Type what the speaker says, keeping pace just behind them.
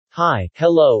Hi,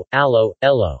 hello, allo,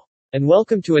 ello. And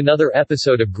welcome to another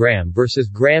episode of Graham vs.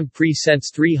 Graham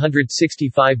Presents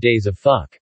 365 Days of Phuck.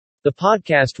 The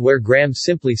podcast where Graham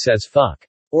simply says fuck.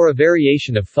 Or a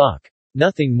variation of fuck.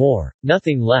 Nothing more,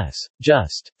 nothing less,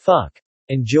 just fuck.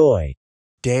 Enjoy.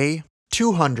 Day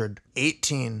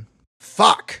 218.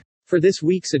 Fuck! For this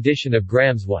week's edition of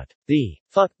Graham's What the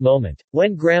Fuck moment.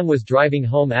 When Graham was driving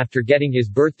home after getting his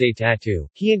birthday tattoo,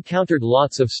 he encountered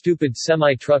lots of stupid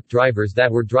semi-truck drivers that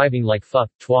were driving like fuck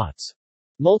twats.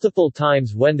 Multiple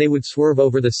times when they would swerve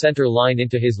over the center line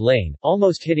into his lane,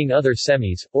 almost hitting other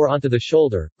semis, or onto the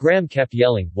shoulder, Graham kept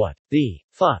yelling, "What the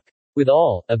fuck?" with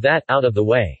all of that out of the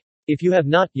way. If you have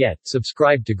not yet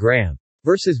subscribed to Graham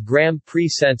vs. Graham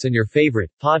Presents on your favorite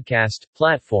podcast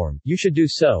platform, you should do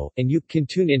so, and you can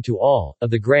tune into all of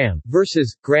the Graham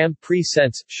vs. Graham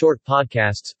Presents short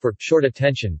podcasts for short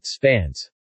attention spans.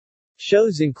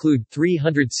 Shows include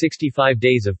 365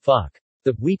 Days of Fuck,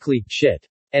 The Weekly Shit,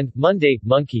 and Monday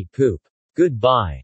Monkey Poop. Goodbye.